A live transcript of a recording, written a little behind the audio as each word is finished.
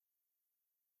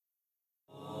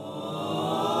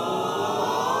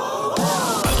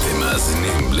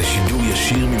לשידור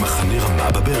ישיר ממחנה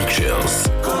רמה בברקשיירס.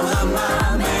 כל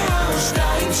רמה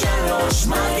 102.3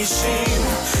 מרגישים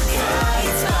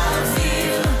קיץ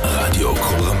באוויר. רדיו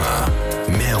כל רמה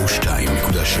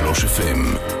 102.3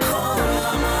 FM. כל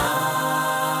רמה.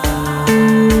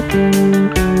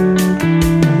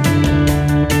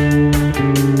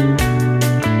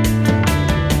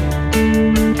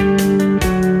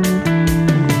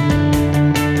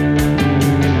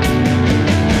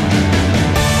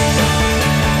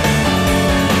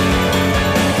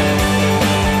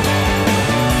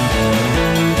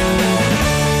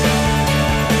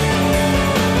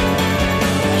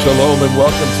 Shalom and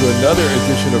welcome to another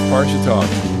edition of Parsha Talk.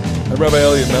 I'm Rabbi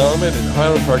Eliot Malomet in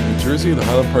Highland Park, New Jersey, the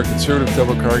Highland Park Conservative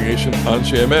Temple Congregation,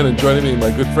 Anshe Amen. And joining me,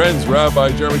 my good friends,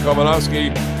 Rabbi Jeremy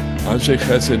Kalmanofsky, Anshe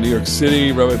Chesed, New York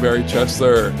City, Rabbi Barry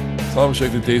Chesler, Solomon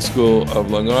Sheikh Day School of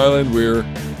Long Island. We're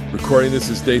recording this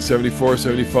as day 74,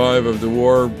 75 of the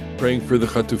war, praying for the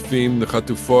Chatufim, the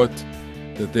Chatufot,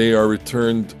 that they are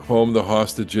returned home, the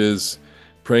hostages,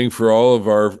 praying for all of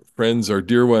our friends, our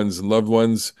dear ones and loved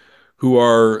ones who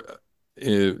are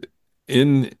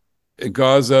in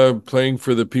Gaza, praying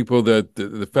for the people that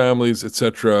the families,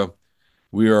 etc.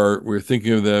 We're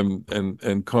thinking of them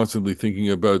and constantly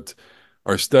thinking about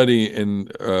our study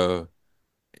in on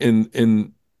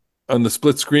the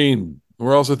split screen.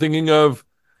 We're also thinking of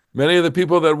many of the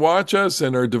people that watch us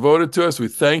and are devoted to us. We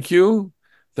thank you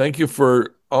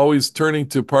for always turning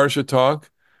to Parsha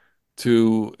Talk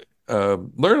to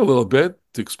learn a little bit,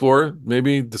 to explore,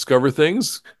 maybe discover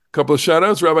things. Couple of shout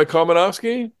outs, Rabbi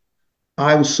Kalmanofsky.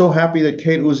 I was so happy that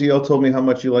Kate Uziel told me how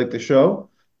much you liked the show.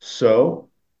 So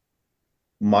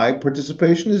my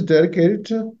participation is dedicated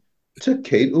to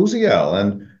Kate Uziel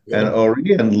and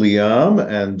Ori and Liam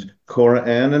and Cora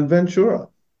Ann and Ventura.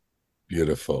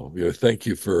 Beautiful. Thank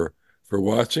you for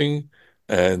watching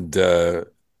and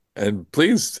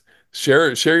please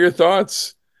share your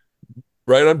thoughts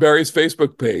right on Barry's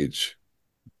Facebook page.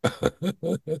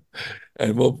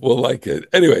 And we'll like it.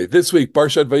 Anyway, this week,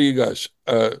 Parashat Va-yigash.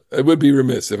 I would be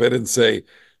remiss if I didn't say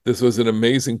this was an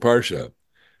amazing Parsha,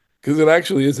 because it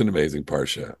actually is an amazing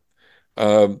Parsha.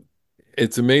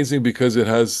 It's amazing because it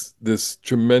has this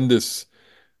tremendous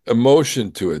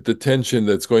emotion to it, the tension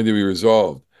that's going to be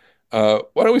resolved. Why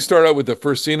don't we start out with the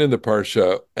first scene in the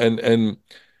Parsha? And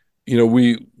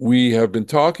we have been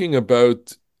talking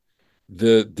about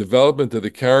the development of the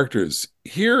characters.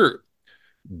 Here,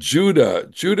 Judah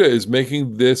is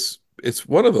making this, it's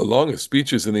one of the longest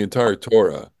speeches in the entire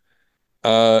Torah.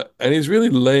 And he's really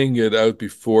laying it out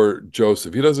before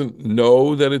Joseph. He doesn't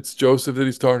know that it's Joseph that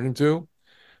he's talking to.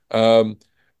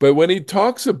 But when he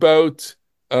talks about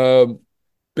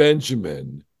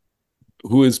Benjamin,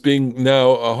 who is being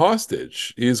now a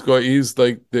hostage,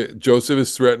 Joseph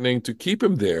is threatening to keep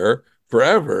him there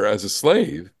forever as a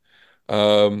slave.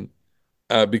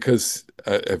 Because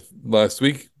last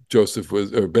week,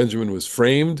 Benjamin was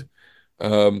framed.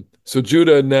 So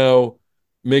Judah now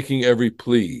making every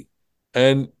plea.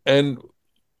 And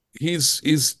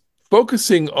he's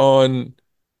focusing on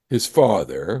his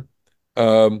father.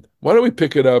 Why don't we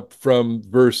pick it up from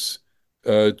verse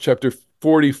chapter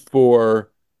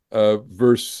 44,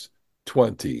 verse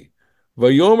 20.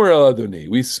 Vayomer el Adoni.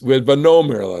 We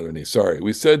Vanomer el Adoni. Sorry,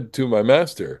 we said to my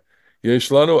master, Yesh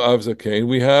lanu av zaken.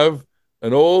 We have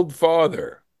an old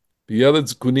father.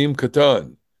 Yeled's kunim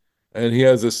katan, and he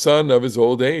has a son of his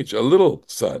old age, a little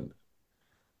son.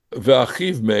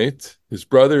 Ve'achiv met, his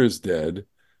brother is dead.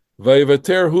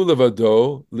 Vayivater hu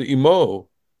levado li'imo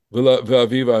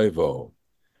ve'aviv aivo,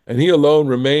 and he alone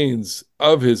remains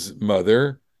of his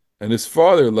mother, and his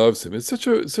father loves him. It's such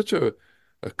a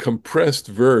compressed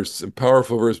verse and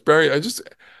powerful verse. Barry,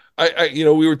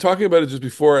 we were talking about it just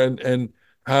before, and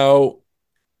how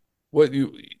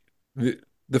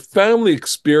the family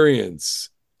experience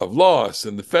of loss,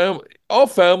 and all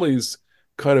families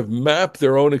kind of map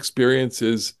their own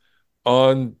experiences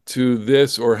onto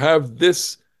this, or have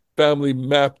this family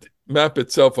map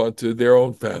itself onto their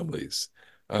own families.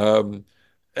 And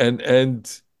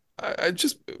I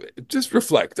just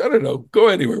reflect. I don't know. Go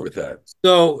anywhere with that.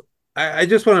 So I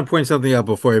just want to point something out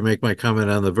before I make my comment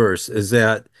on the verse, is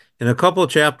that in a couple of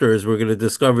chapters, we're going to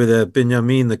discover that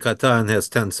Binyamin the Katan has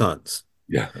 10 sons.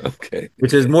 Yeah, okay.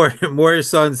 Which is more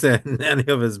sons than any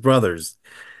of his brothers.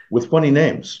 With funny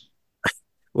names.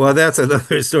 Well, that's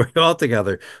another story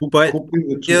altogether. But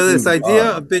this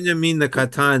idea of Binyamin the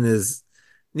Katan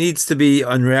needs to be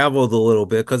unraveled a little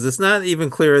bit, because it's not even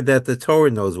clear that the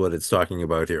Torah knows what it's talking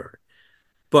about here.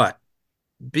 But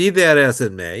be that as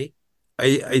it may,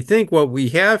 I think what we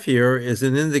have here is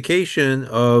an indication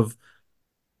of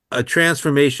a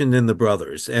transformation in the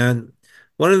brothers. And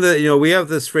One of the, we have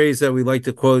this phrase that we like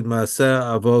to quote, Maseh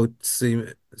Avot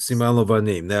Siman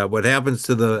Lovanim, that what happens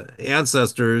to the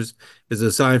ancestors is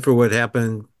a sign for what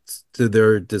happened to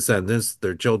their descendants,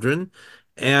 their children.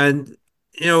 And,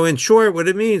 in short, what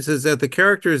it means is that the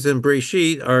characters in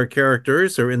Breshit are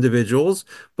characters or individuals,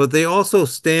 but they also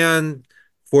stand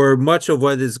for much of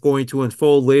what is going to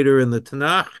unfold later in the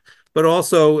Tanakh, but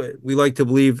also we like to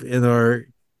believe in our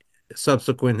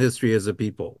subsequent history as a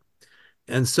people.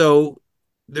 And so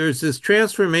there's this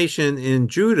transformation in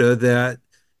Judah that,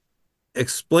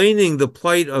 explaining the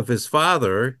plight of his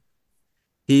father,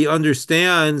 he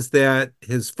understands that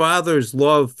his father's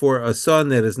love for a son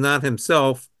that is not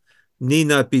himself need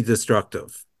not be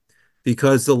destructive.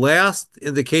 Because the last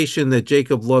indication that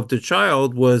Jacob loved a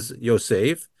child was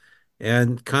Yosef,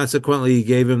 and consequently he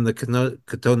gave him the Katon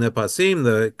Pasim,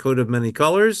 the coat of many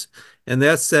colors, and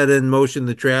that set in motion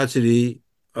the tragedy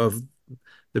of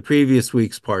the previous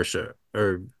week's Parsha,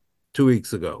 or 2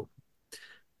 weeks ago.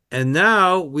 And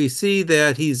now we see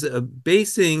that he's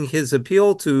basing his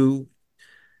appeal to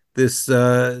this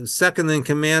second in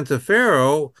command to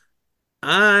Pharaoh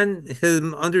on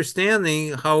him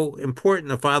understanding how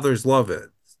important a father's love is.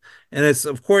 And it's,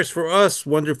 of course, for us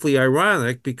wonderfully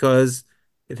ironic because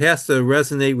it has to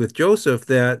resonate with Joseph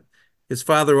that his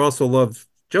father also loved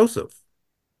Joseph.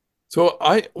 So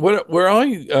where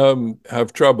I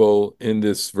have trouble in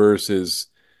this verse is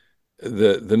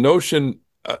the notion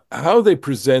how they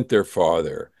present their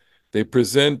father.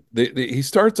 He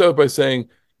starts out by saying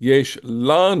Yesh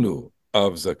lanu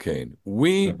av zaken.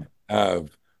 We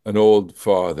have an old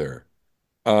father,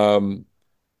 and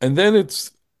then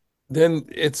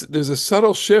there's a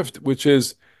subtle shift, which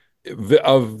is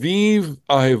Aviv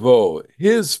Ahivo.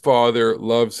 His father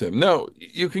loves him. Now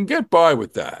you can get by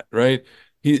with that, right?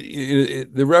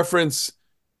 The reference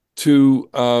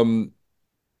to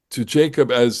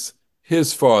Jacob as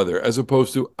his father, as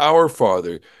opposed to our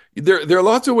father. There are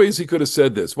lots of ways he could have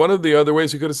said this. One of the other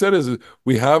ways he could have said is,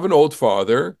 we have an old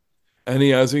father, and he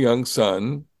has a young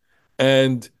son,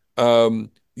 and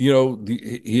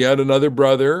he had another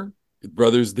brother. His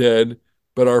brother's dead,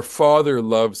 but our father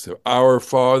loves him. Our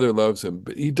father loves him.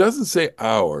 But he doesn't say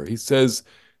our. He says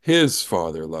his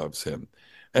father loves him,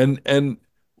 and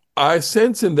I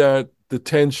sense in that the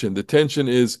tension. The tension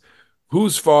is,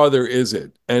 whose father is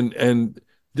it? And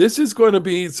this is going to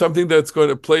be something that's going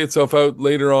to play itself out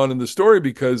later on in the story,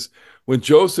 because when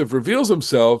Joseph reveals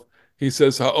himself, he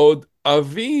says, Ha'od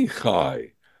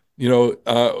Avichai.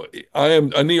 I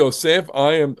am Ani Yosef.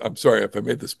 I'm sorry if I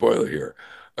made the spoiler here.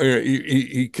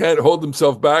 He can't hold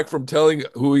himself back from telling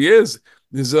who he is.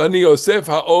 This is Ani Yosef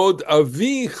Ha'od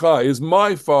Avichai, is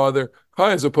my father,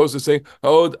 Chai, as opposed to saying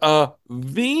Ha'od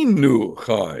Avinu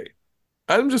Chai.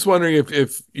 I'm just wondering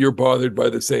if you're bothered by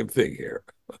the same thing here.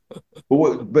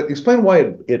 But explain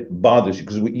why it bothers you,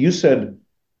 because you said,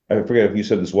 I forget if you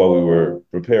said this while we were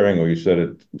preparing or you said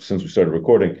it since we started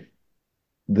recording,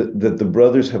 that the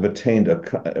brothers have attained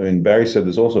Barry said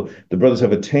this also, the brothers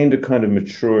have attained a kind of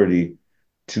maturity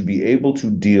to be able to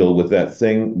deal with that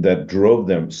thing that drove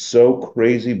them so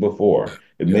crazy before.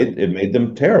 It made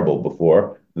them terrible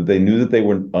before, that they knew that they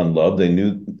were unloved. They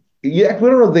knew, we don't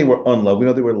know if they were unloved. We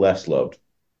know they were less loved.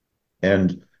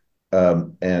 And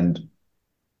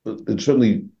it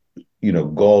certainly,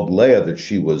 galled Leah that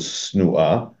she was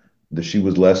snu'ah, that she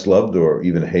was less loved or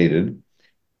even hated.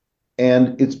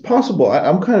 And it's possible,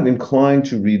 I'm kind of inclined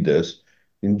to read this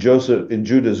in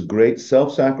Judah's great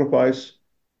self-sacrifice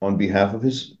on behalf of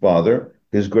his father,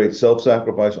 his great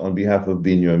self-sacrifice on behalf of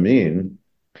Binyamin.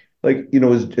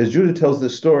 As Judah tells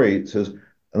this story, it says,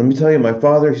 let me tell you, my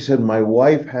father, he said, my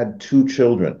wife had 2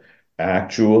 children.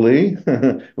 Actually,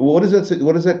 what does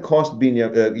that cost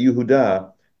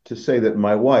Yehuda to say that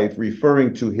my wife,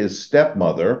 referring to his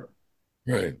stepmother,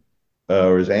 right,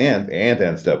 or his aunt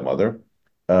and stepmother,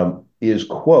 is,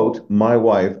 quote, my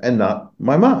wife and not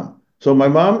my mom. So my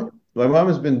mom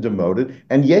has been demoted,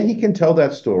 and yet he can tell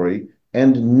that story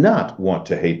and not want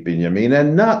to hate Binyamin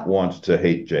and not want to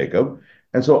hate Jacob.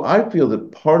 And so I feel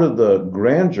that part of the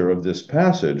grandeur of this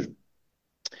passage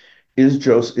is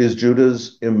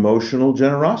Judah's emotional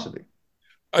generosity.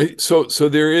 So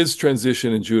there is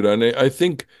transition in Judah, and I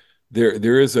think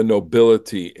there is a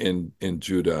nobility in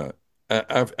Judah,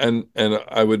 and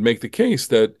I would make the case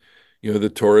that the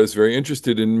Torah is very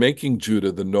interested in making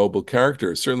Judah the noble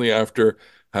character. Certainly after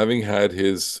having had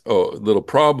his little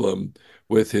problem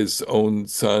with his own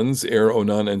sons,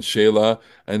 Onan and Shelah,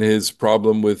 and his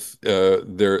problem with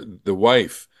the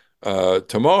wife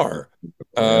Tamar.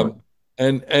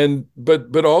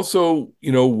 But also,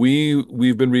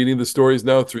 we've been reading the stories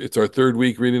now. It's our 3rd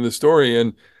week reading the story,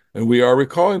 and And we are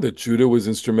recalling that Judah was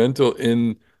instrumental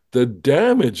in the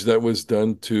damage that was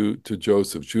done to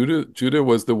Joseph. Judah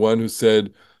was the one who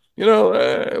said,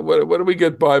 what do we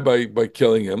get by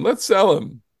killing him? Let's sell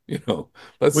him.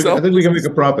 Let's sell I think we can make a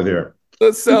profit here.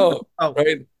 Let's sell him, Oh,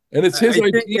 right? And it's his I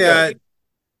think idea. that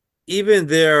even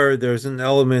there's an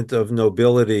element of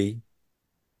nobility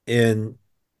in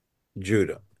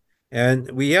Judah.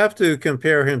 And we have to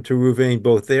compare him to Ruvain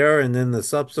both there and then the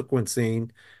subsequent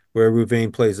scene where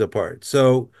Ruvain plays a part.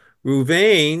 So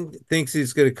Ruvain thinks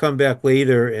he's going to come back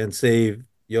later and save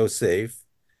Yosef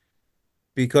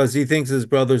because he thinks his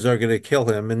brothers are going to kill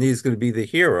him and he's going to be the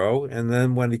hero. And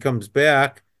then when he comes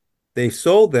back, they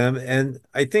sold them. And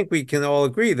I think we can all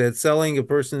agree that selling a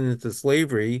person into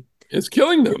slavery is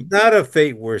killing them. Not a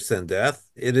fate worse than death.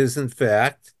 It is, in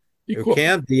fact, Equal. it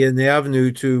can be an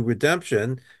avenue to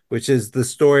redemption, which is the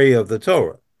story of the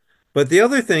Torah. But the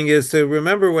other thing is to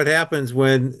remember what happens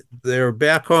when they're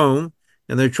back home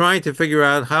and they're trying to figure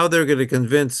out how they're going to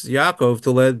convince Yaakov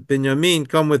to let Binyamin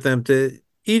come with them to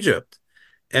Egypt.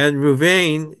 And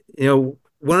Ruvain,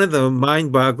 one of the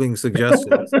mind-boggling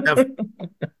suggestions.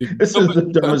 This is the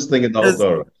dumbest thing in the whole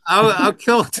Torah. I'll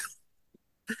kill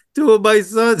two of my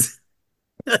sons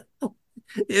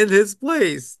in his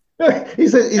place. He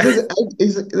says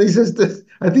this.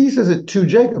 I think he says it to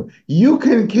Jacob. You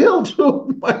can kill two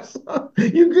of my sons.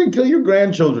 You can kill your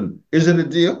grandchildren. Is it a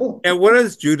deal? And what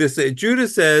does Judah say? Judah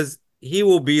says he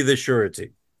will be the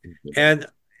surety. And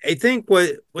I think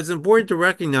what's important to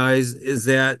recognize is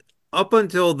that up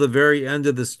until the very end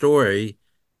of the story,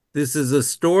 this is a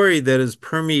story that is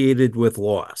permeated with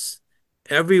loss.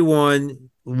 Everyone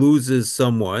loses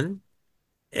someone.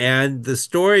 And the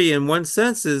story, in one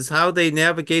sense, is how they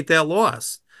navigate that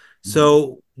loss.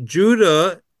 So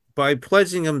Judah, by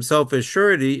pledging himself as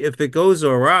surety, if it goes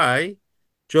awry,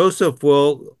 Joseph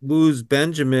will lose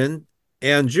Benjamin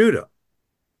and Judah.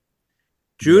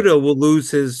 Judah will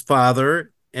lose his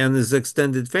father and his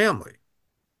extended family.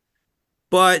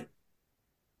 But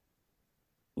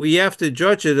we have to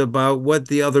judge it about what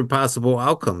the other possible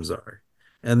outcomes are.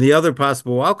 And the other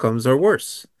possible outcomes are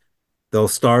worse. They'll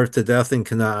starve to death in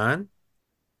Canaan,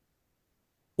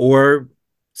 or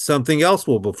something else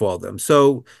will befall them.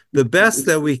 So the best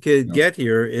that we could get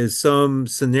here is some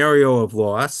scenario of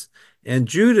loss. And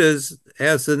Judah's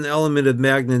has an element of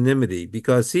magnanimity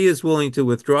because he is willing to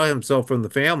withdraw himself from the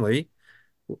family,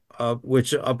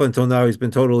 which up until now he's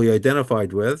been totally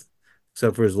identified with,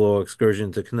 except for his little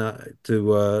excursion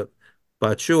to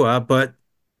Bathshua. But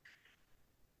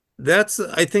that's,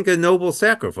 I think, a noble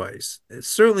sacrifice. It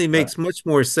certainly makes much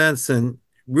more sense than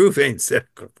Ruvain's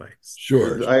sacrifice.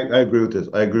 Sure. I agree with this.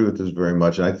 I agree with this very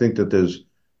much. And I think that there's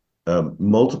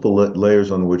multiple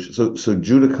layers on which, so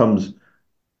Judah comes,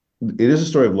 it is a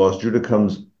story of loss. Judah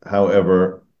comes,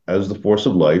 however, as the force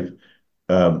of life.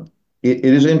 It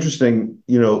is interesting,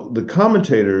 the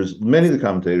commentators, many of the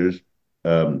commentators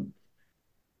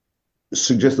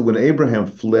suggest that when Abraham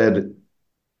fled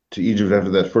to Egypt after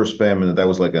that first famine, that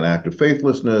was like an act of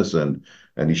faithlessness, and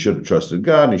he should have trusted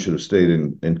God, and he should have stayed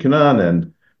in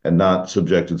Canaan and not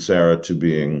subjected Sarah to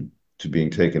being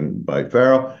taken by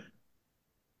Pharaoh.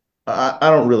 I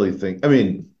don't really think,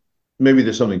 maybe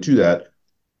there's something to that,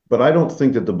 but I don't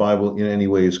think that the Bible in any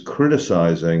way is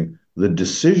criticizing the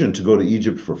decision to go to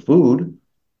Egypt for food.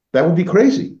 That would be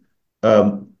crazy.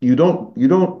 It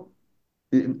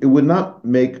would not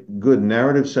make good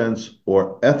narrative sense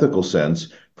or ethical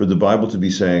sense for the Bible to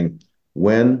be saying,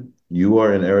 when you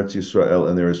are in Eretz Yisrael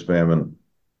and there is famine,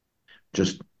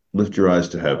 just lift your eyes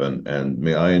to heaven and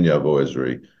me'ayin yavo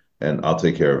Ezri, and I'll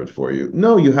take care of it for you.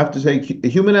 No, you have to take,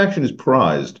 human action is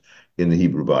prized in the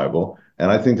Hebrew Bible,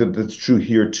 and I think that that's true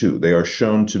here too. They are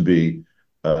shown to be,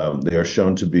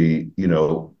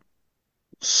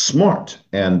 smart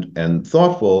and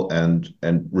thoughtful and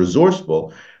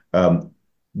resourceful.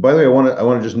 By the way, I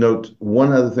want to just note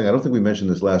one other thing. I don't think we mentioned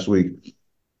this last week.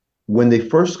 When they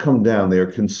first come down, they are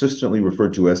consistently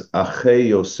referred to as Achei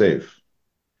Yosef.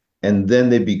 And then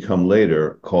they become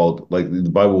later called, like the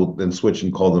Bible will then switch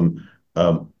and call them,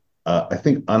 I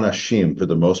think, Anashim for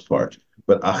the most part.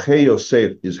 But Achei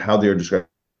Yosef is how they are described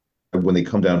when they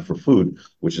come down for food,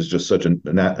 which is just such a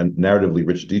narratively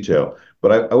rich detail.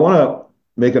 But I want to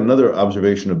make another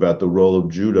observation about the role of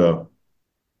Judah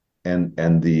and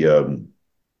the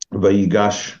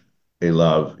Vayiqash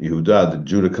Elav Yehuda, that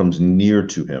Judah comes near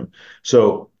to him.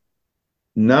 So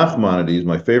Nachmanides,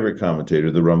 my favorite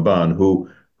commentator, the Ramban, who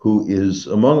is,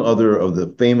 among other of the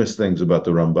famous things about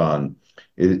the Ramban,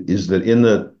 is that in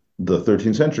the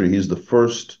 13th century, he's the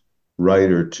first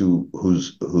writer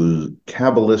whose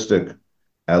Kabbalistic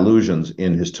allusions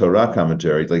in his Torah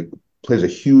commentary, like plays a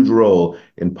huge role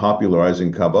in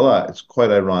popularizing Kabbalah. It's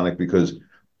quite ironic because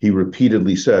he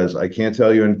repeatedly says, "I can't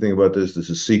tell you anything about this. This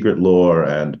is secret lore,"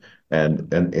 and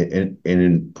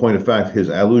in point of fact, his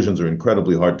allusions are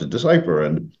incredibly hard to decipher,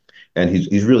 and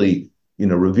he's really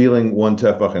revealing one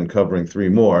tefach and covering three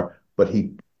more, but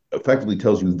he effectively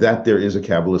tells you that there is a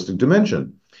Kabbalistic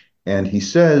dimension, and he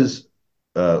says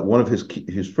one of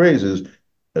his phrases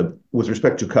with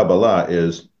respect to Kabbalah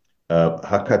is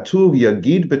Hakatuv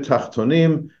Yagid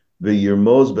betachtonim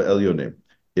v'yirmoz be'elyonim.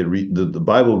 The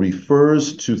Bible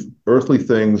refers to earthly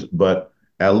things, but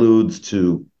alludes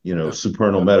to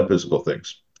supernal metaphysical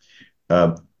things.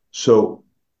 So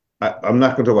I'm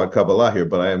not going to talk about Kabbalah here,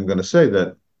 but I am going to say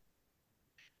that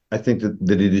I think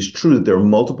that it is true that there are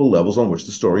multiple levels on which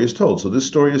the story is told. So this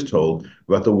story is told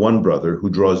about the one brother who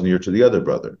draws near to the other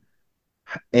brother.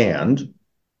 And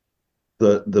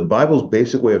the Bible's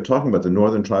basic way of talking about the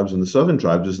northern tribes and the southern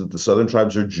tribes is that the southern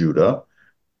tribes are Judah,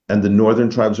 and the northern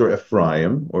tribes are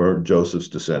Ephraim, or Joseph's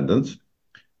descendants.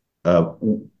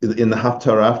 In the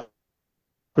Haftarah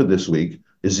for this week,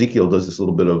 Ezekiel does this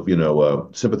little bit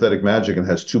of, sympathetic magic and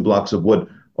has two blocks of wood.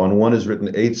 On one is written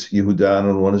Eitz Yehuda, and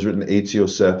on one is written Eitz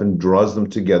Yosef, and draws them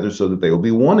together so that they will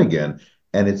be one again.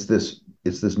 And it's this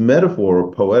metaphor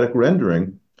or poetic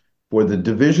rendering for the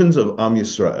divisions of Am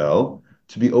Yisrael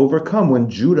to be overcome when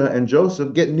Judah and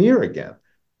Joseph get near again.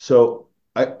 So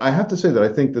I have to say that I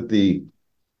think that the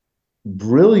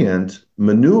brilliant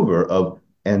maneuver of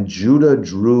 "and Judah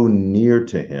drew near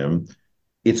to him,"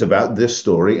 it's about this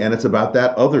story, and it's about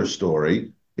that other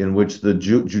story in which the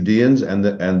Judeans and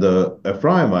the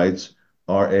Ephraimites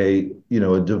are a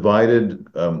divided,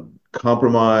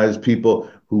 compromised people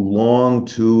who long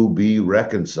to be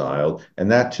reconciled,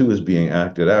 and that too is being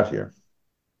acted out here.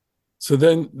 So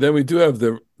then we do have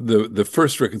the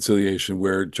first reconciliation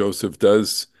where Joseph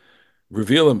does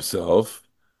reveal himself.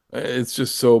 It's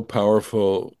just so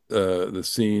powerful, the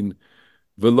scene.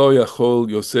 V'lo yachol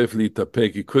Yosef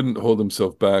litapek. He couldn't hold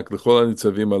himself back. L'chol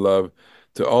hanitzavim alav,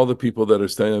 to all the people that are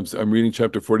standing. I'm reading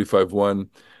chapter 45:1.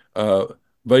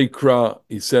 Vayikra,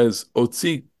 he says,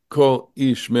 Otzi kol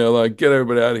ish me'ala, get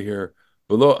everybody out of here.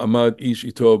 V'lo amad ish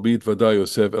ito bit vada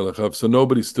Yosef elachav. So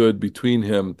nobody stood between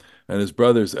him and his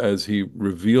brothers as he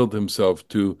revealed himself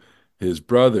to his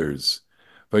brothers.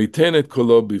 Vayitenet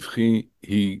kolo bivchi,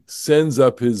 he sends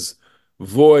up his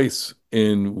voice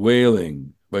in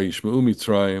wailing. Vayishma'u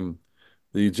Mitzrayim,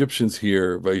 the Egyptians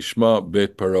hear, Vayishma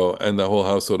bet Paro, and the whole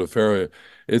household of Pharaoh.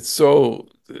 It's so,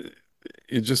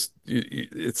 it's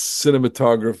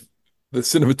cinematography, the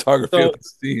cinematography of the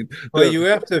scene. Well, you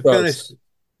have to finish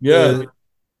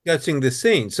sketching the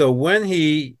scene. So when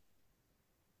he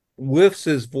lifts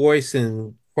his voice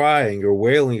in crying or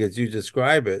wailing, as you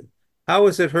describe it, how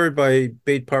is it heard by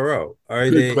Beit Paro?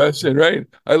 Good question, right?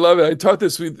 I love it. I taught the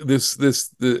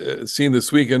scene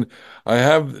this week, and I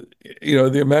have,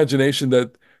 the imagination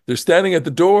that they're standing at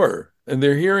the door and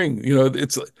they're hearing,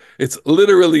 it's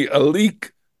literally a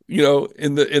leak,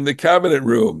 in the cabinet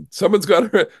room. Someone's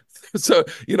got her. So,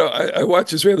 I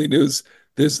watch Israeli news.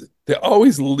 They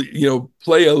always,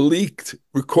 play a leaked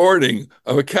recording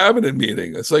of a cabinet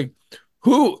meeting. It's like,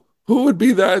 who would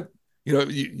be that?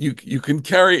 You can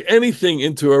carry anything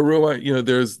into a room.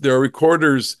 There are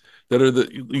recorders that are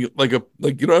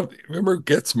remember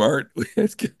Get Smart.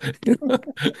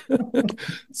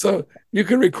 So you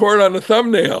can record on a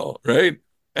thumbnail, right?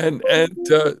 And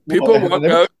people walk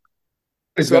out.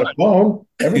 Everybody's got a phone.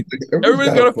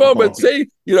 Everybody's got a phone, but say,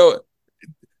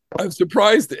 I'm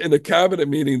surprised in a cabinet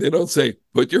meeting they don't say,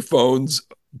 put your phones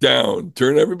down.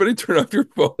 Everybody turn off your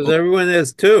phone. Because everyone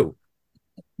has two.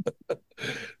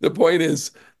 The point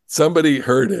is, somebody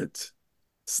heard it.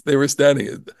 They were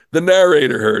standing. The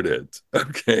narrator heard it.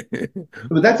 Okay,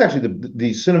 but that's actually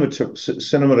the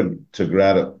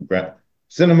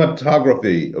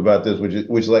cinematography about this,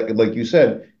 which like you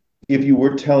said, if you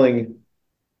were telling,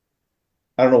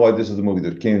 I don't know why this is the movie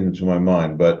that came into my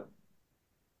mind, but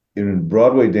in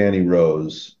Broadway, Danny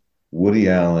Rose, Woody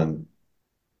Allen,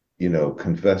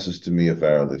 confesses to Mia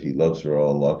Farrow that he loves her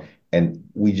all along. And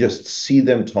we just see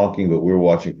them talking, but we're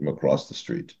watching from across the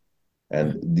street.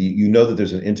 And that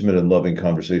there's an intimate and loving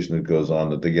conversation that goes on,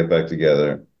 that they get back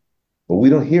together, but we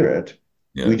don't hear it.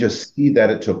 Yeah. We just see that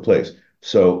it took place.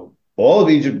 So all of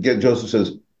Egypt, Joseph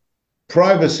says,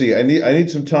 privacy, I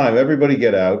need some time. Everybody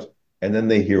get out. And then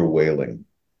they hear wailing.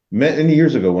 Many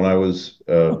years ago when I was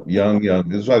young,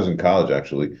 this was when I was in college,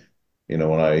 actually, when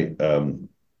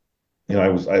I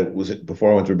was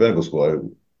before I went to rabbinical school, I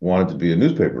wanted to be a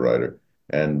newspaper writer.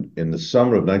 And in the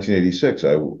summer of 1986,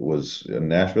 I was in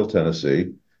Nashville, Tennessee.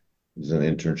 It was an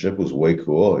internship. It was way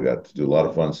cool. I got to do a lot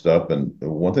of fun stuff. And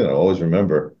one thing I always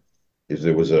remember is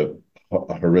there was a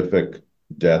horrific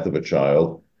death of a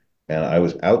child, and I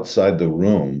was outside the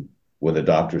room when the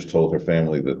doctors told her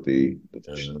family that the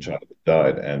child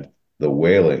died, and the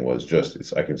wailing was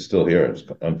I can still hear it. It's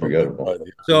unforgettable.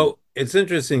 So it's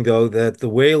interesting, though, that the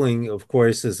wailing, of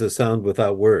course, is a sound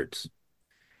without words.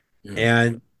 Yeah.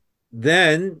 And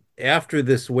then after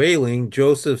this wailing,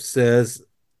 Joseph says,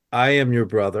 I am your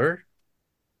brother,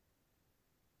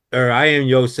 or I am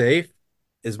Yosef.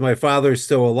 Is my father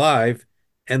still alive?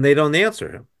 And they don't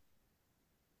answer him.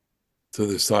 So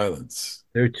there's silence.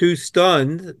 They're too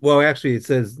stunned. Well, actually, it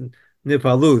says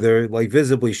Nipalu. They're like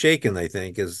visibly shaken, I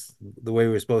think, is the way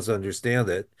we're supposed to understand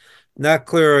it. Not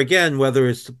clear again whether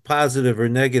it's positive or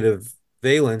negative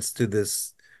valence to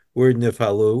this word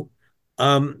Nipalu.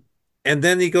 And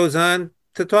then he goes on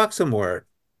to talk some more.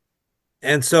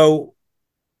 And so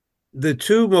the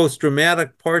two most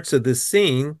dramatic parts of this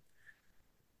scene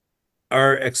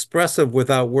are expressive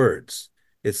without words.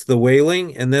 It's the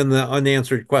wailing and then the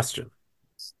unanswered question.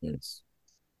 Yes.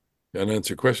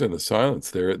 Unanswered question, the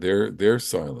silence, their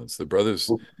silence. The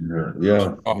brothers.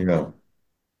 Yeah. Okay.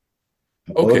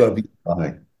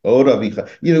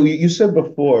 You said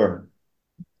before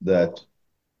that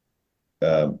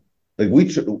like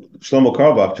Shlomo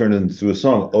Carlebach turned into a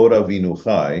song, Ora Avinu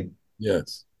Chai.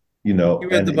 Yes. He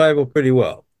read the Bible pretty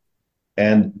well.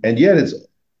 And yet it's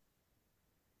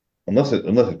unless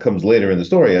it comes later in the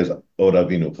story as Od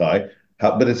Avinu Chai,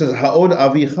 but it says Ha'od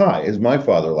Avi Chai, is my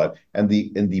father alive? And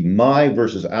in the my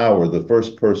versus our, the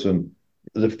first person,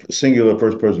 the singular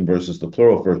first person versus the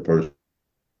plural first person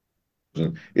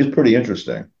is pretty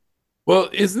interesting. Well,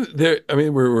 isn't there? I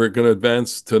mean, we're going to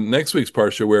advance to next week's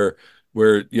parsha where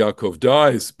Yaakov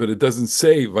dies, but it doesn't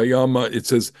say Vayama. It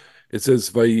says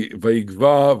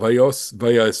Vayigva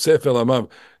Vayasef El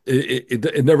Amav.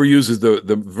 It never uses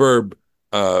the verb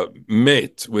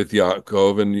met with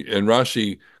Yaakov, and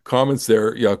Rashi comments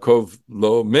there Yaakov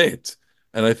lo met,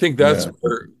 and I think that's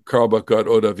where Carlebach got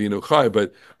Od Avinu Chai.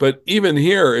 But even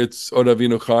here, it's Od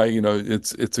Avinu Chai.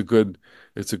 It's a good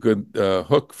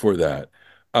hook for that.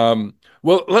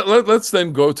 Well, let's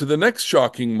then go to the next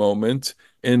shocking moment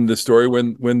in the story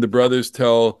when the brothers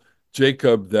tell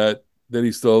Jacob that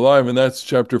he's still alive, and that's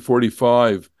chapter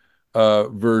 45,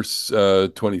 verse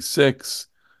 26.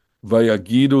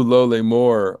 Vayagidu lo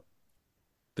lemor.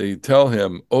 They tell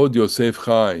him, Od Yosef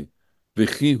Chai,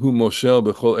 v'chi hu moshel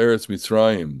b'chol eretz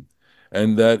Mitzrayim,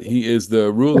 and that he is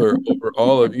the ruler over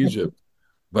all of Egypt.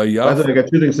 By the way, I got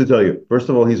two things to tell you. First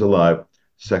of all, he's alive.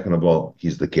 Second of all,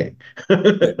 he's the king.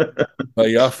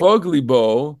 Vayafog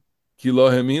libo ki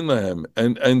lo hemin lahem,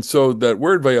 and so that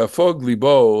word vayafog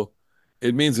libo,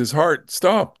 it means his heart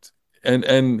stopped,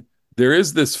 and there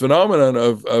is this phenomenon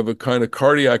of a kind of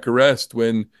cardiac arrest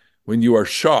when you are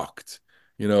shocked,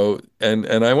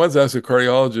 and I once asked a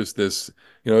cardiologist this,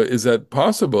 is that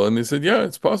possible? And they said, yeah,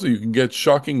 it's possible. You can get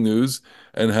shocking news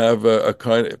and have a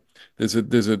kind of there's a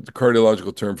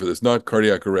cardiological term for this, not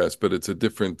cardiac arrest, but it's a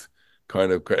different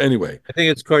kind of anyway. I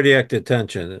think it's cardiac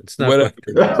detention. It's not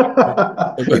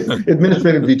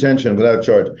administrative detention without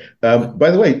charge.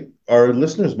 By the way, our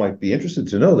listeners might be interested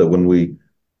to know that when we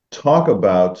talk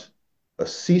about a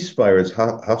ceasefire, it's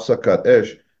hafsakat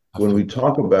esh. When we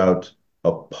talk about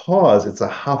a pause, it's a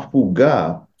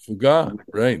hafuga. Fuga,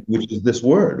 right? Which is this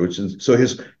word, which is so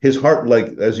his heart,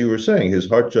 like as you were saying, his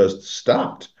heart just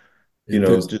stopped.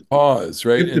 Just pause,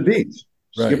 right? Skip the beat.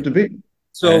 Skip the beat.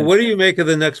 So what do you make of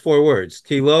the next four words?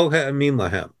 Kilo ha'amin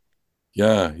lahem.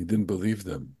 Yeah, he didn't believe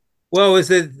them. Well,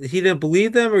 is it he didn't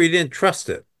believe them or he didn't trust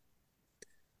it?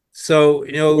 So,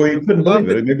 well, he couldn't believe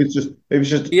it. Maybe it's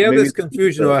just you have this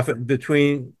confusion often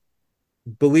between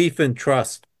belief and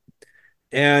trust.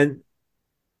 And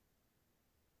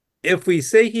if we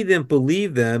say he didn't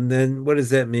believe them, then what does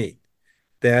that mean?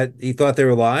 That he thought they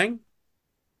were lying?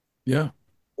 Yeah.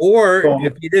 Or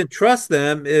if he didn't trust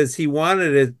them, is he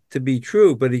wanted it to be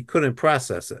true, but he couldn't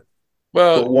process it.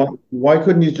 Well, why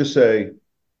couldn't you just say,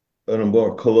 in a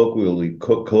more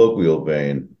colloquial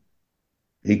vein,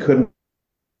 he couldn't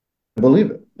believe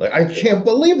it? Like, I can't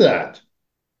believe that.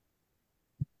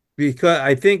 Because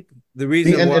I think the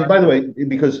reason and by the way,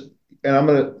 and I'm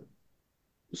going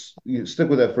to stick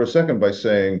with that for a second by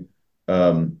saying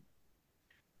the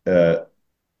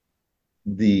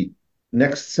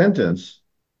next sentence,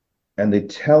 and they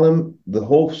tell him the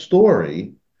whole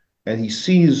story, and he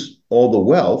sees all the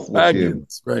wealth.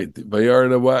 Wagons, right.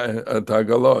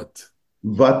 Tagalot.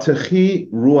 Vatechi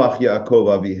ruach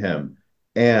Yaakov avihem,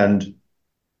 and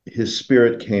his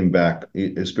spirit came back.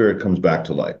 His spirit comes back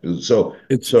to life. He's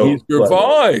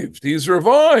revived. He's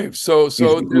revived. So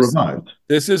revived.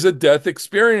 This is a death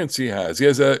experience he has. He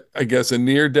has I guess, a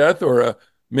near death or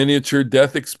miniature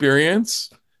death experience,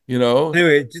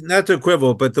 Anyway, not to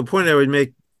quibble, but the point I would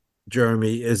make,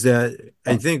 Jeremy, is that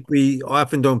I think we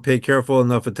often don't pay careful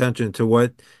enough attention to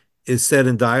what is said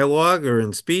in dialogue or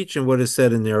in speech and what is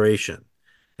said in narration.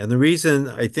 And the reason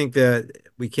I think that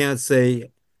we can't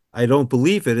say I don't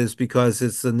believe it is because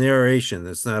it's a narration.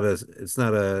 It's not a.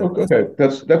 Okay,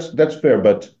 that's fair,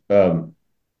 but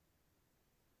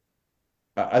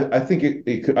I think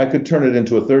I could turn it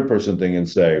into a third person thing and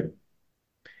say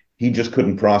he just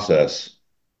couldn't process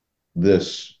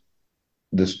this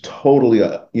totally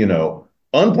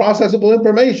unprocessable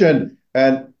information,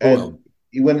 and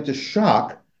he went into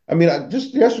shock. I mean,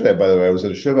 just yesterday, by the way, I was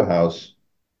at a shiva house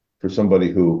for somebody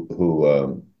who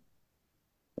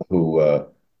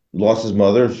lost his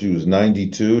mother. She was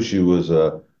 92. She was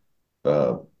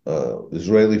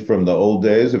Israeli from the old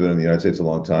days. I've been in the United States a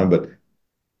long time, but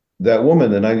that woman,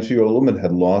 the 92-year-old woman,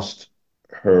 had lost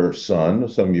her son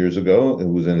some years ago, who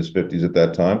was in his 50s at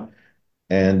that time,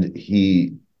 and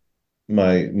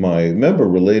my member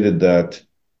related that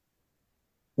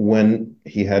when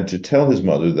he had to tell his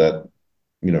mother that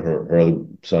her other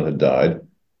son had died,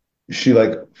 she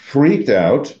like freaked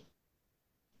out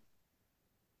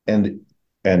and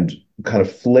kind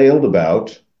of flailed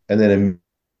about and then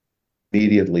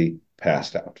immediately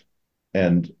passed out.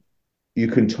 And you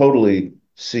can totally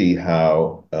see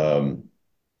how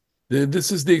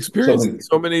this is the experience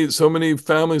so many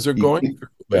families are going through.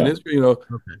 In Israel,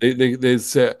 they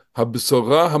say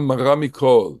habsora hamara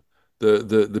mikol,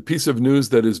 the piece of news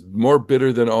that is more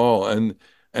bitter than all. And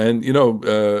the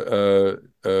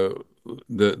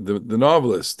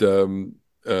novelist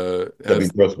Debbie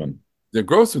Grossman.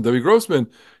 Debbie Grossman,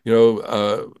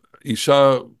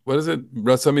 Isha, what is it?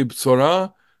 Rasami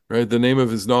Bsora, right? The name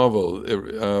of his novel.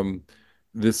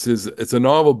 It's a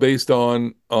novel based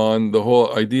on the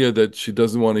whole idea that she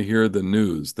doesn't want to hear the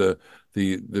news, the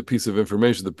piece of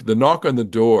information, the knock on the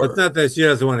door. It's not that she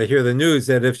doesn't want to hear the news,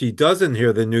 that if she doesn't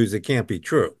hear the news, it can't be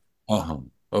true.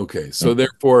 Okay. So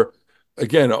therefore,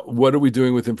 again, what are we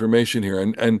doing with information here?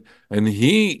 And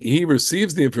he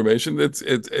receives the information.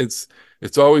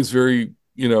 It's always very,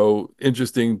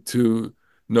 interesting to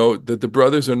note that the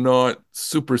brothers are not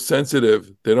super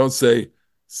sensitive. They don't say,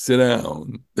 sit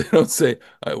down. They don't say,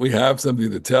 we have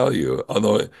something to tell you.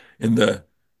 Although in the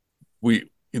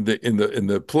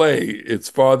play, it's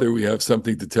father, we have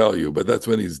something to tell you, but that's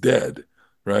when he's dead,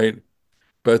 right?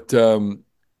 But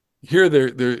here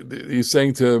he's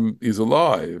saying to him he's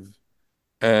alive,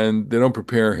 and they don't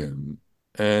prepare him.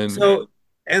 And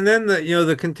then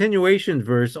the continuation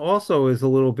verse also is a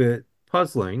little bit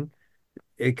puzzling.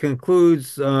 It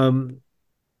concludes Elcha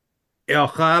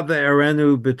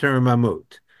ve'erenu b'terem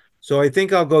amut. So I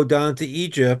think I'll go down to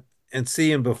Egypt and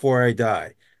see him before I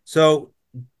die. So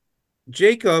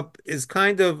Jacob is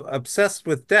kind of obsessed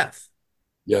with death.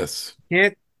 Yes.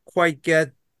 Can't quite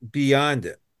get beyond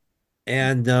it.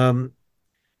 And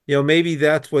maybe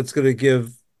that's what's going to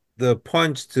give the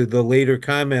punch to the later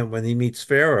comment when he meets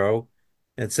Pharaoh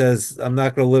and says, I'm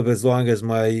not going to live as long as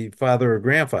my father or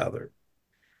grandfather.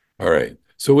 All right.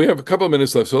 So we have a couple of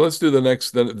minutes left. So let's do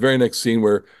the very next scene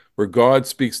where God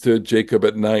speaks to Jacob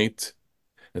at night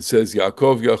and says,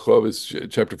 Yaakov is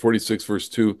chapter 46, verse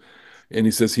 2. And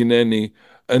he says, Hineni,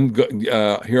 and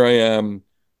here I am.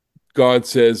 God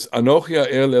says, Anochi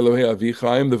el Elohei avicha,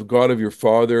 I am the God of your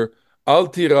father. Al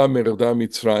tira merda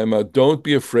Mitzrayim, don't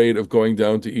be afraid of going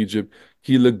down to Egypt.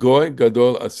 Ki legoy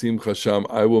gadol asim chasham,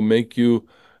 I will make you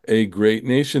a great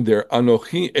nation there.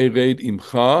 Anochi ered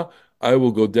imcha, I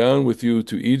will go down with you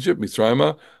to Egypt,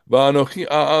 Mitzrayim. Va'anochi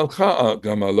a'alcha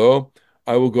gamalo,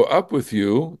 I will go up with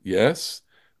you, yes.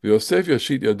 V'Yosef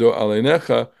yashit yado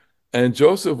aleinecha, and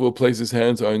Joseph will place his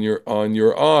hands on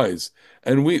your eyes.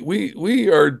 And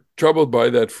we are troubled by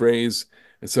that phrase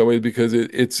in some way because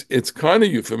it's kind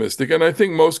of euphemistic, and I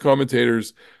think most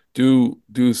commentators do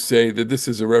say that this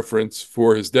is a reference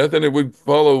for his death, and it would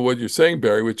follow what you're saying,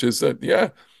 Barry, which is that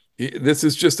this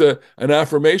is just an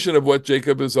affirmation of what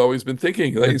Jacob has always been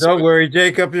thinking. Don't worry,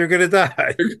 Jacob, you're going to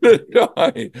die. You're going to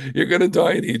die. You're going to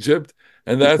die in Egypt,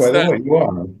 and that's that. You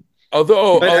are.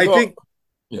 Although I think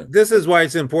this is why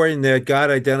it's important that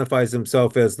God identifies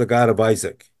himself as the God of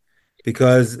Isaac,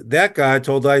 because that God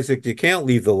told Isaac you can't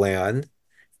leave the land,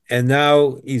 and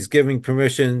now he's giving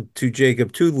permission to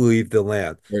Jacob to leave the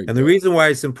land. The reason why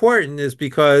it's important is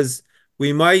because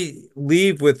we might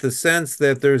leave with the sense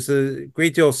that there's a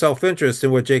great deal of self-interest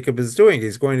in what Jacob is doing.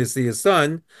 He's going to see his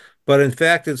son, but in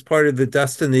fact, it's part of the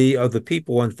destiny of the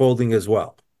people unfolding as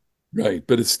well. Right,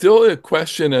 but it's still a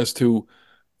question as to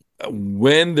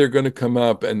when they're going to come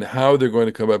up and how they're going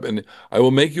to come up. And I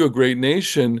will make you a great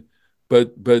nation,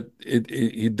 but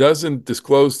he doesn't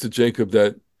disclose to Jacob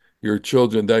that your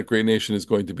children, that great nation, is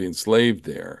going to be enslaved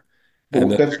there.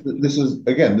 And this is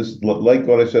like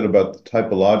what I said about the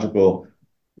typological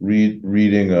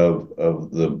reading of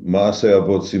the Maaseh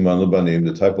Avot Siman Lebanim,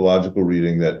 the typological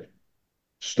reading that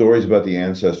stories about the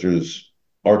ancestors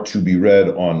are to be read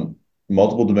on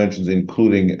multiple dimensions,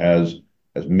 including as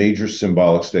major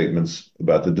symbolic statements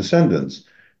about the descendants.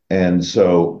 And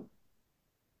so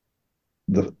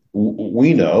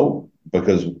we know,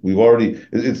 because we've already,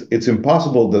 it's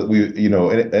impossible that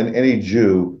any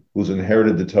Jew who's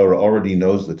inherited the Torah already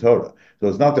knows the Torah. So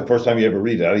it's not the first time you ever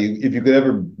read it. If you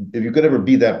could ever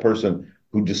be that person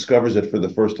who discovers it for the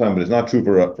first time, but it's not true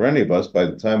for any of us. By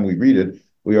the time we read it,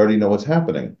 we already know what's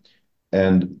happening.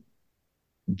 And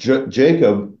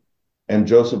Jacob and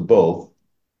Joseph both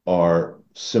are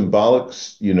symbolic.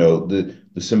 The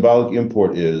symbolic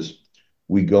import is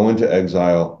we go into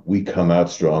exile, we come out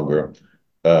stronger.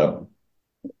 I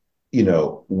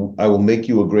will make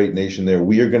you a great nation there.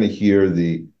 We are going to hear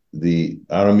the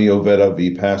Arami Oved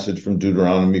Avi passage from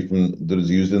Deuteronomy that is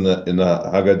used in the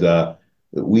Haggadah.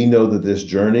 We know that this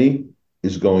journey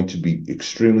is going to be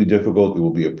extremely difficult. It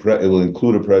will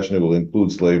include oppression, it will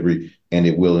include slavery, and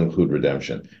it will include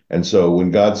redemption. And so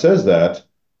when God says that,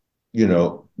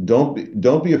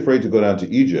 don't be afraid to go down to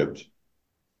Egypt.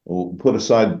 We'll put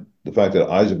aside the fact that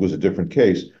Isaac was a different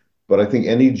case, but I think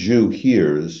any Jew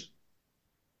hears,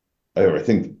 or I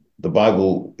think the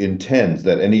Bible intends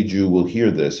that any Jew will hear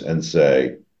this and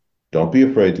say, don't be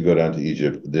afraid to go down to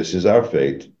Egypt. This is our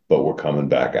fate, but we're coming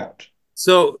back out.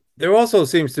 So there also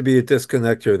seems to be a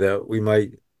disconnect here that we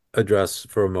might address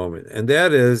for a moment. And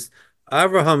that is,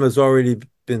 Abraham has already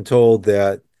been told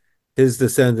that his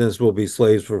descendants will be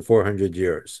slaves for 400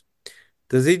 years.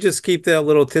 Does he just keep that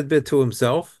little tidbit to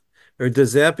himself? Or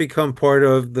does that become part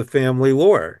of the family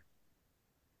lore?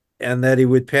 And that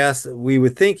we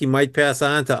would think he might pass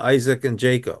on to Isaac and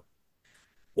Jacob.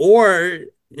 Or,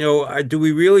 do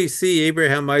we really see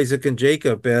Abraham, Isaac, and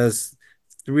Jacob as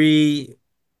three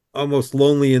almost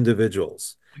lonely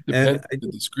individuals? And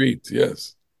discreet,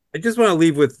 yes. I just want to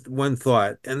leave with one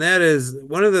thought, and that is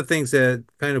one of the things that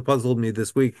kind of puzzled me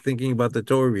this week, thinking about the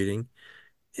Torah reading,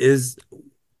 is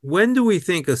when do we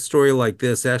think a story like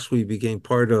this actually became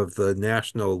part of the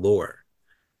national lore?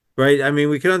 Right? I mean,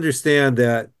 we can understand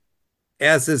that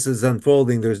as this is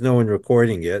unfolding, there's no one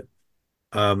recording it.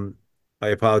 My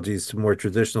apologies to more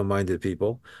traditional-minded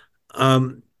people.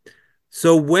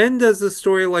 So when does a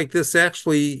story like this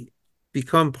actually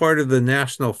become part of the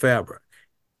national fabric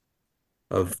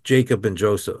of Jacob and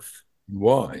Joseph?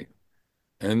 Why?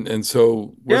 And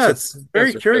so it's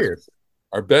very curious.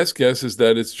 Our best guess is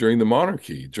that it's during the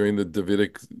monarchy, during the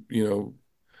Davidic, and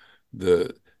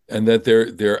that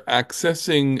they're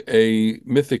accessing a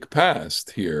mythic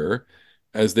past here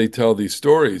as they tell these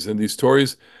stories. And these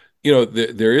stories,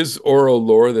 there is oral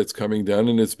lore that's coming down,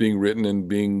 and it's being written and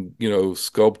being,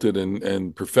 sculpted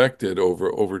and perfected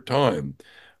over time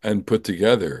and put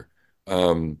together.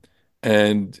 And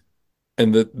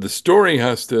the story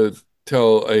has to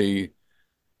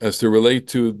relate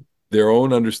to their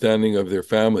own understanding of their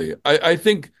family. I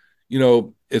think,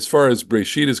 as far as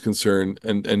Breshit is concerned,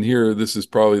 and here this is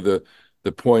probably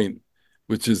the point,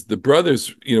 which is the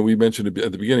brothers, we mentioned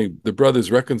at the beginning, the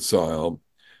brothers reconcile.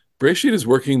 Breshit is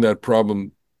working that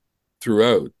problem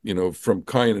throughout, from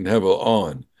Cain and Hevel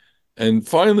on. And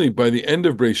finally, by the end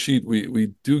of Breshit, we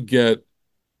do get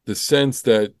the sense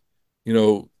that,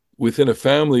 within a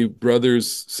family,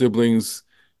 brothers, siblings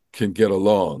can get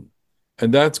along.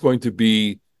 And that's going to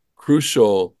be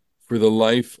crucial for the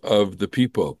life of the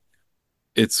people.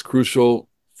 It's crucial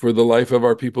for the life of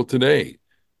our people today.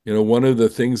 One of the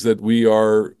things that we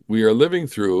are living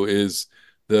through is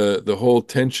the whole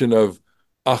tension of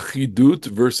achidut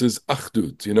versus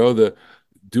achdut.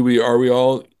 Are we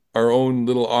all our own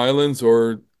little islands,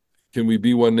 or can we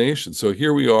be one nation? So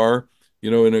here we are,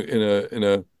 in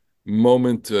a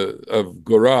moment of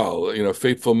goral,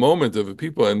 fateful moment of a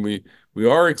people, and we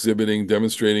are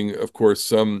demonstrating, of course,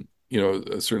 some,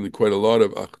 certainly quite a lot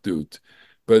of achdut.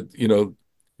 But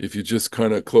if you just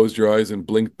kind of closed your eyes and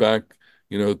blinked back,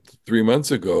 3 months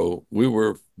ago, we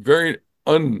were very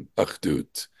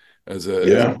un-achdut as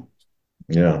a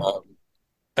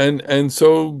and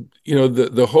so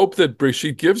the hope that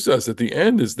Breshit gives us at the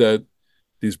end is that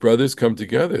these brothers come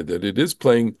together, that it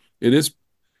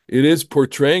is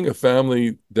portraying a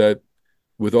family that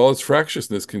with all its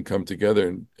fractiousness can come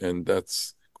together, and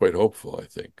that's quite hopeful, I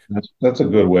think. That's a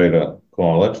good way to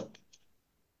call it.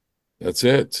 That's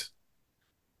it.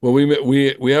 Well,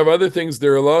 we have other things.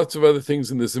 There are lots of other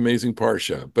things in this amazing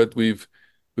parsha, but we've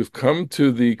we've come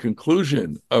to the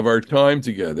conclusion of our time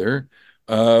together,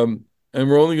 and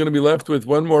we're only going to be left with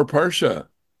one more parsha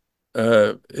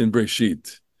in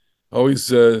Breshit.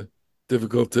 Always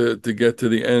difficult to get to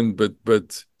the end,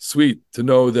 but sweet to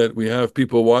know that we have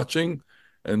people watching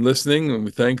and listening, and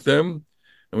we thank them,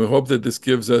 and we hope that this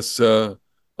gives us a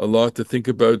lot to think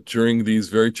about during these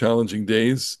very challenging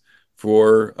days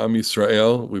for Am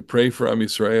Yisrael. We pray for Am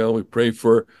Yisrael. We pray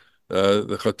for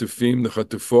the Chatufim, the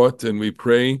Chatufot, and we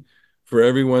pray for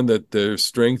everyone that there's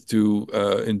strength to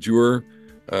endure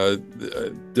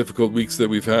difficult weeks that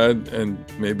we've had, and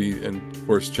maybe, and of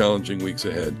course, challenging weeks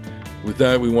ahead. With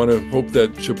that, we want to hope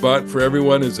that Shabbat for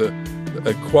everyone is a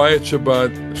quiet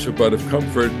Shabbat, a Shabbat of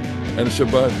comfort, and a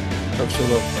Shabbat of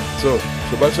Shalom. So,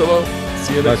 Shabbat Shalom.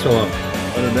 See you next Shalom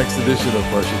on the next edition of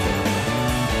Parsha Talk.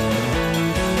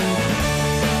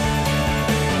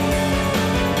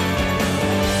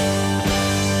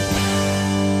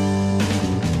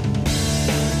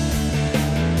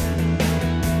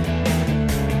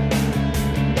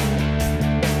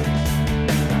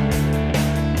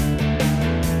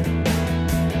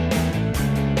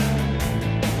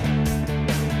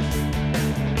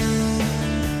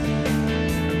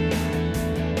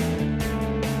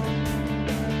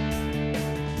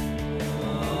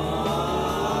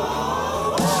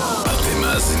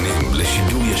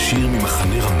 לשידור ישיר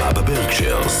ממחנה רמה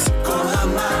בברקשיירס. כל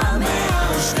רמה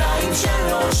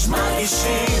 102.3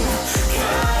 מרגישים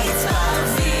קיץ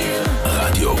באוויר.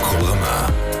 רדיו כל רמה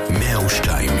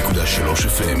 102.3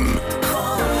 FM.